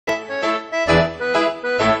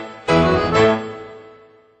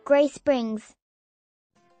Gray Springs.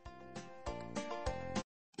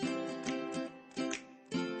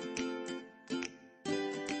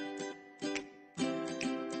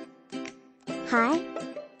 Hi,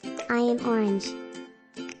 I am Orange.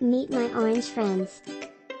 Meet my orange friends.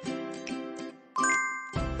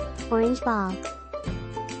 Orange ball.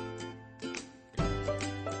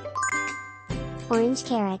 Orange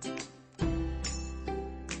carrot.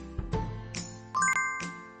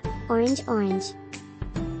 Orange orange.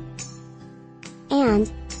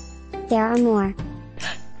 And there are more.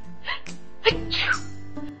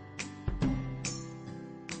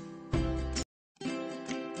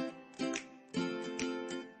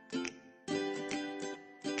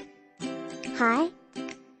 Hi,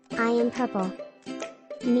 I am Purple.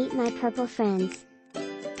 Meet my purple friends.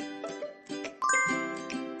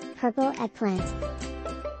 Purple eggplant.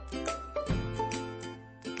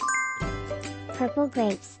 Purple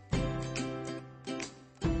grapes.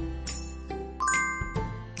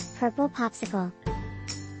 Purple popsicle.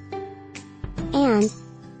 And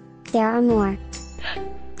there are more.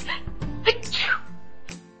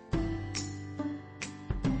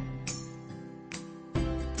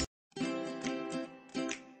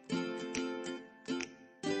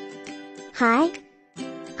 Hi,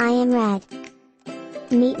 I am Red.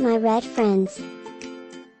 Meet my red friends.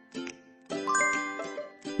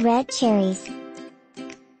 Red cherries.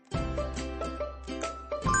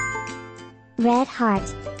 Red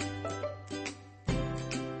heart.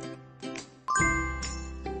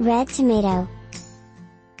 Red tomato.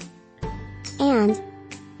 And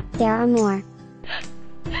there are more.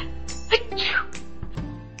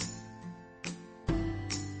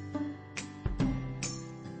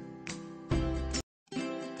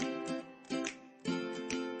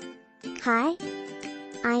 Hi,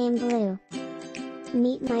 I am Blue.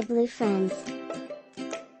 Meet my blue friends.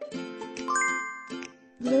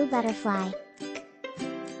 Blue butterfly.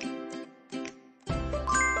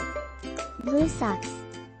 Blue socks.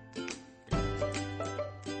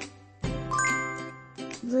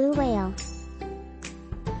 Blue whale.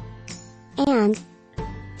 And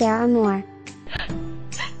there are more.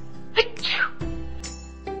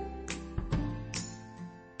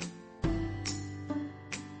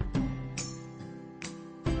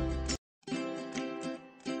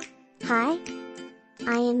 Hi,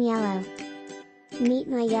 I am Yellow. Meet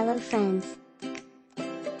my yellow friends.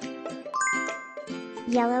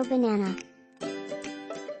 Yellow banana.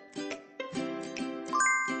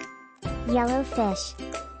 Yellow fish.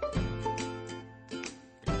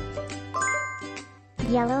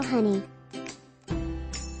 Yellow honey.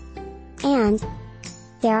 And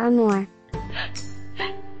there are more.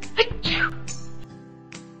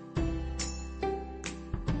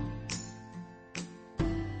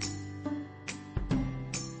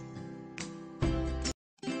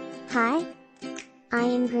 Hi, I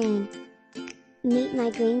am Green. Meet my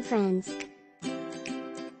green friends.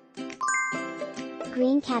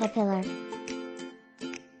 Green caterpillar.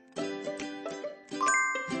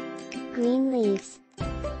 Green leaves.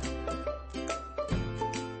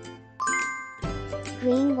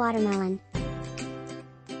 Green watermelon.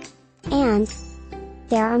 And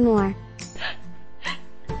there are more.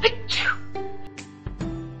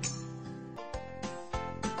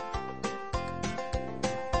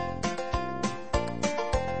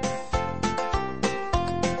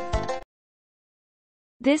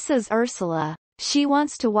 This is Ursula. She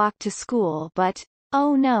wants to walk to school but,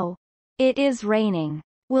 oh no. It is raining.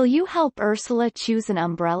 Will you help Ursula choose an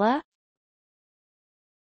umbrella?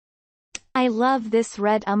 I love this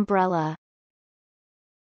red umbrella.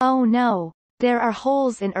 Oh no. There are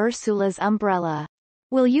holes in Ursula's umbrella.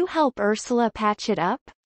 Will you help Ursula patch it up?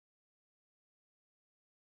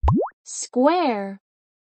 Square.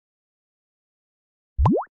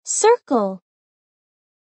 Circle.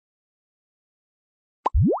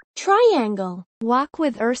 Triangle. Walk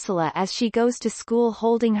with Ursula as she goes to school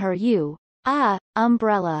holding her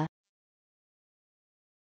umbrella.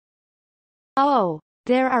 Oh,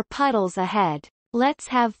 there are puddles ahead. Let's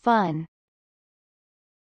have fun.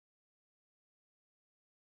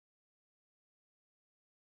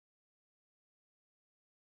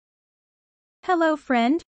 Hello,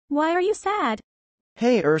 friend. Why are you sad?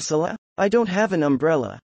 Hey Ursula, I don't have an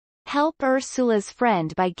umbrella. Help Ursula's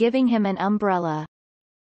friend by giving him an umbrella.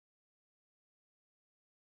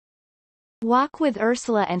 Walk with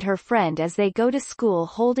Ursula and her friend as they go to school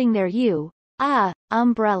holding their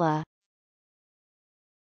umbrella.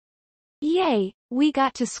 Yay, we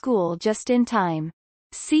got to school just in time.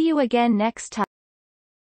 See you again next time.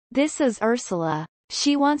 This is Ursula.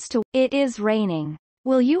 She wants to. It is raining.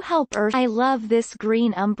 Will you help Ursula? I love this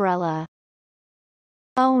green umbrella.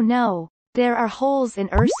 Oh no, there are holes in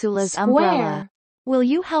Ursula's umbrella. Square. Will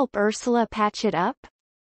you help Ursula patch it up?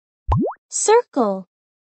 Circle.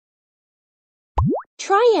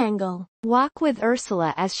 Triangle. Walk with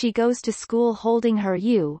Ursula as she goes to school holding her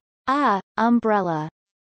umbrella.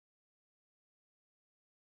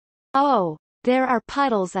 Oh, there are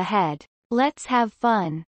puddles ahead. Let's have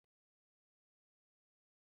fun.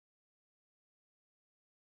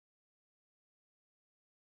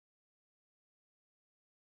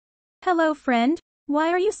 Hello, friend. Why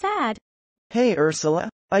are you sad? Hey Ursula,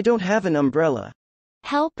 I don't have an umbrella.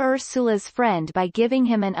 Help Ursula's friend by giving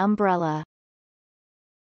him an umbrella.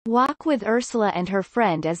 Walk with Ursula and her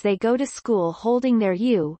friend as they go to school holding their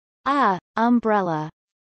umbrella.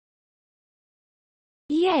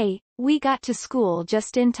 Yay, we got to school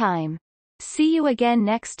just in time. See you again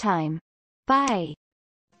next time. Bye.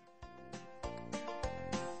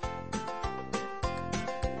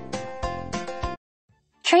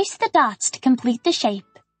 Trace the dots to complete the shape.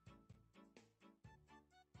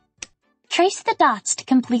 Trace the dots to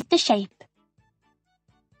complete the shape.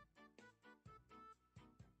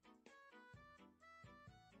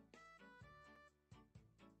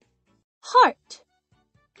 Heart.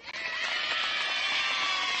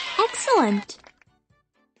 Excellent.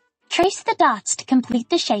 Trace the dots to complete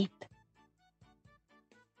the shape.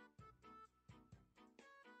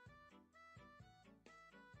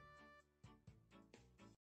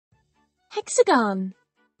 Hexagon.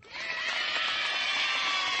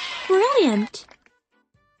 Brilliant.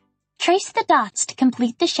 Trace the dots to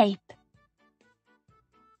complete the shape.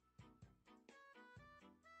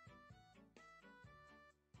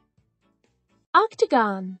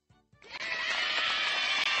 Octagon.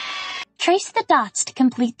 Trace the dots to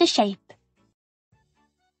complete the shape.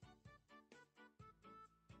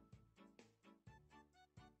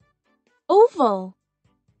 Oval.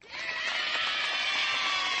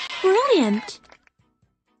 Brilliant.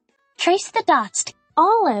 Trace the dots to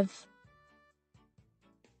olive.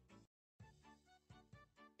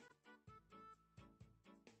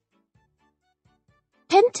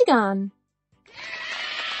 Pentagon.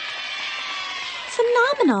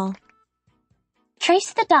 Phenomenal.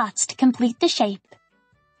 Trace the dots to complete the shape.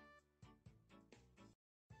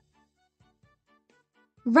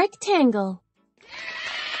 Rectangle.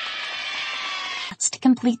 Dots to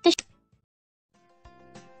complete the shape.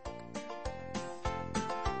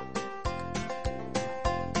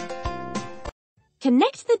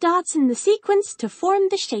 Connect the dots in the sequence to form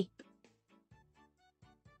the shape.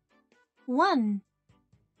 1,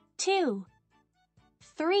 2,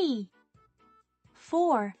 3,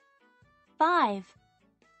 4, 5,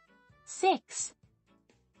 6,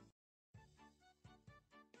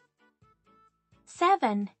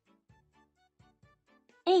 7,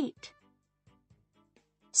 8.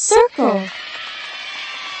 Circle.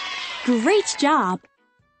 Great job.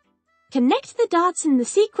 Connect the dots in the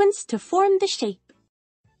sequence to form the shape.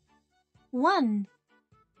 1,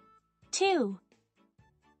 2,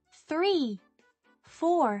 3,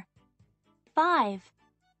 4, 5,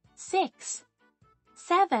 6,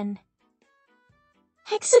 7.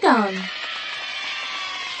 Hexagon.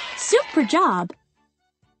 Super job.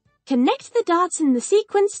 Connect the dots in the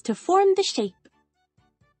sequence to form the shape.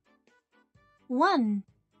 1,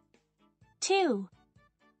 2,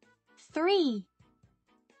 3,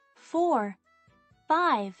 4,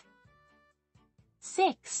 5,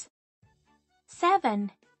 6,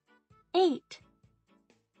 7, 8,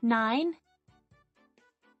 9.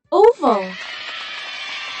 Oval.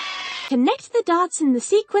 Connect the dots in the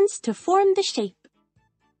sequence to form the shape.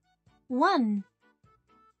 1,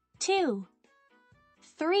 2,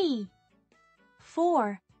 3,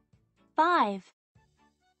 4, 5,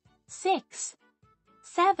 6,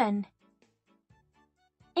 7,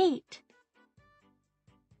 8.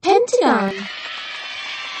 Pentagon.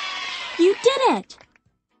 You did it!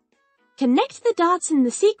 Connect the dots in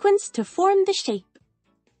the sequence to form the shape.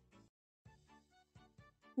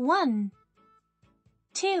 1,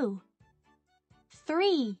 2,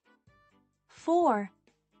 3, 4,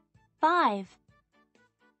 5,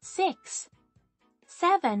 6,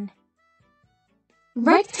 7.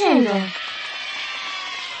 Rectangle.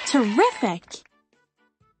 Terrific!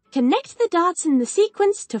 Connect the dots in the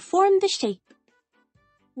sequence to form the shape.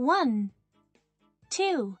 1,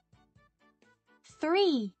 2,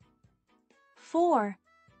 3, 4,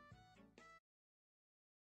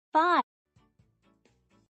 5,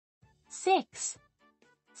 6,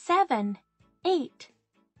 7, 8,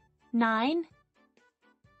 9.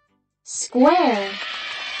 Square.